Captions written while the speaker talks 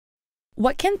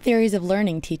What can theories of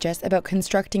learning teach us about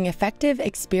constructing effective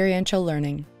experiential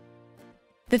learning?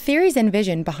 The theories and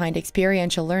vision behind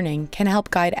experiential learning can help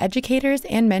guide educators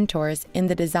and mentors in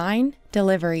the design,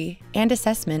 delivery, and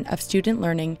assessment of student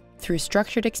learning through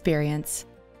structured experience.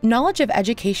 Knowledge of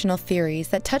educational theories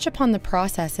that touch upon the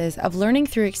processes of learning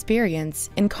through experience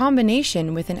in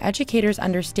combination with an educator's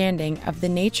understanding of the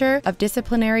nature of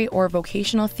disciplinary or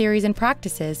vocational theories and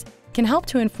practices can help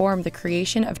to inform the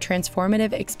creation of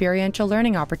transformative experiential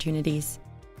learning opportunities.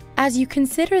 As you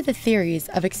consider the theories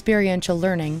of experiential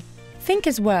learning, think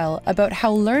as well about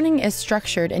how learning is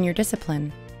structured in your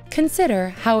discipline. Consider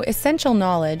how essential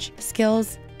knowledge,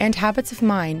 skills, and habits of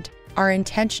mind are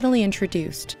intentionally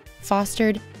introduced,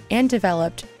 fostered, and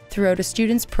developed throughout a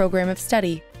student's program of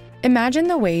study. Imagine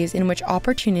the ways in which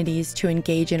opportunities to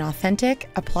engage in authentic,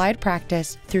 applied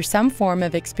practice through some form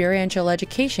of experiential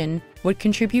education would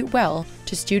contribute well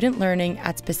to student learning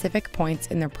at specific points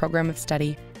in their program of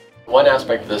study. One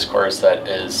aspect of this course that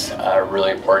is really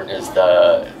important is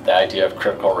the idea of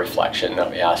critical reflection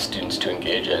that we ask students to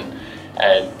engage in.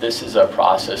 And this is a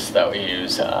process that we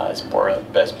use as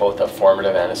both a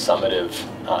formative and a summative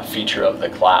feature of the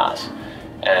class.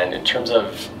 And in terms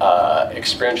of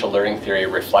experiential learning theory,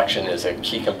 reflection is a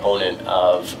key component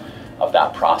of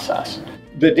that process.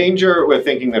 The danger with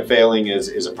thinking that failing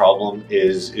is a problem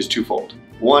is twofold.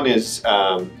 One is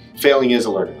failing is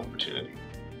a learning opportunity.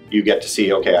 You get to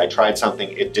see, okay, I tried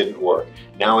something, it didn't work.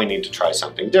 Now I need to try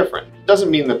something different. Doesn't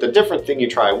mean that the different thing you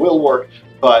try will work,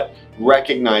 but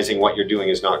recognizing what you're doing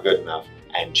is not good enough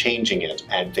and changing it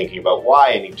and thinking about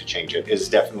why I need to change it is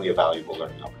definitely a valuable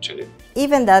learning opportunity.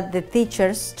 Even that the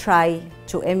teachers try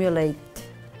to emulate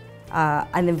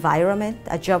an environment,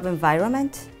 a job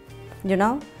environment, you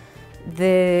know,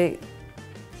 the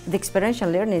experiential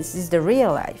learning is the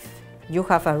real life. You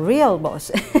have a real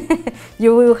boss,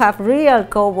 you will have real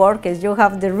co-workers, you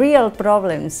have the real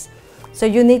problems. So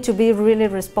you need to be really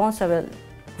responsible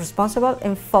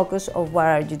and focus on what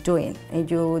are you doing,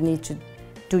 and you need to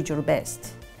do your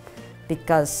best,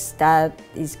 because that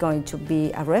is going to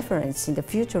be a reference in the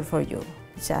future for you.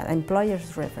 It's an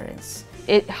employer's reference.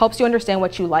 It helps you understand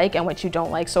what you like and what you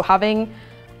don't like. So having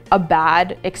a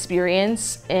bad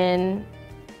experience in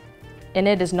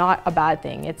it is not a bad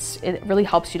thing. It really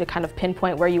helps you to kind of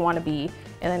pinpoint where you want to be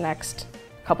in the next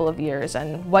couple of years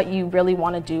and what you really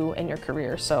want to do in your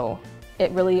career. So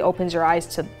it really opens your eyes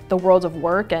to the world of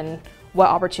work and what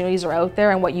opportunities are out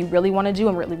there and what you really want to do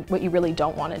and what you really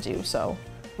don't want to do. So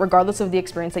regardless of the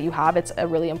experience that you have, it's a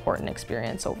really important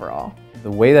experience overall.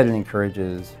 The way that it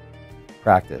encourages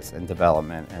practice and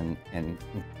development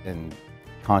and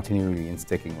continuity in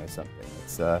sticking with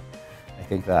something. I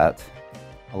think that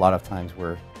a lot of times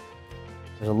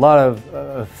there's a lot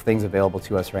of things available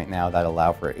to us right now that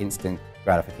allow for instant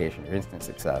gratification or instant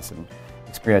success, and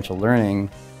experiential learning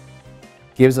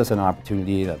gives us an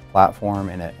opportunity, a platform,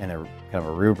 and a kind of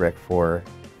a rubric for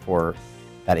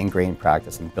that ingrained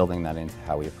practice and building that into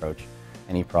how we approach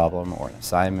any problem or an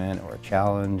assignment or a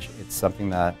challenge. It's something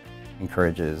that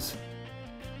encourages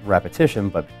repetition,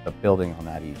 but building on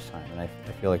that each time. And I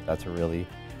feel like that's a really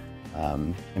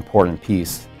important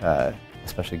piece,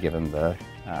 especially given the,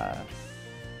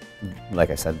 like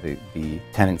I said, the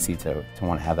tendency to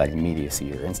want to have that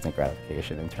immediacy or instant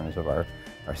gratification in terms of our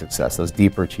success. Those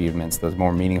deeper achievements, those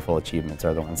more meaningful achievements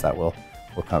are the ones that will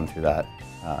come through that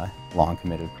long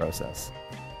committed process.